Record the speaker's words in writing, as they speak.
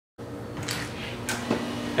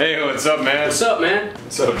Hey, what's up, man? What's up, man?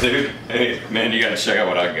 What's up, dude? Hey, man, you gotta check out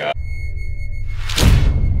what I got.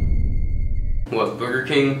 What, Burger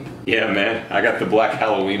King? Yeah, man, I got the Black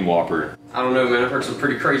Halloween Whopper. I don't know, man. I've heard some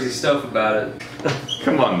pretty crazy stuff about it.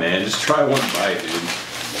 Come on, man, just try one bite, dude.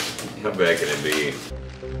 How bad can it be?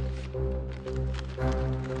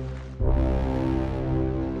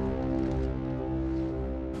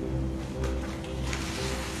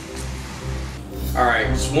 Alright,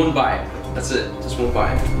 just one bite. That's it. Just one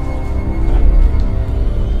bite.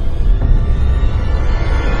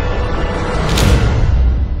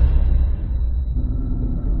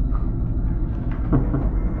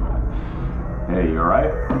 Hey, you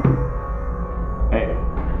alright? Hey.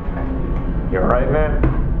 You alright, man?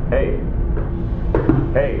 Hey.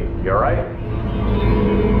 Hey, you alright?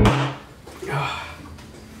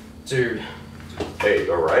 Dude. Hey,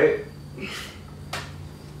 you alright?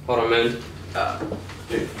 Hold on, man.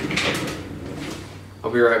 I'll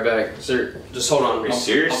be right back. Sir, just hold on. Are you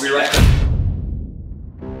serious? I'll be right back.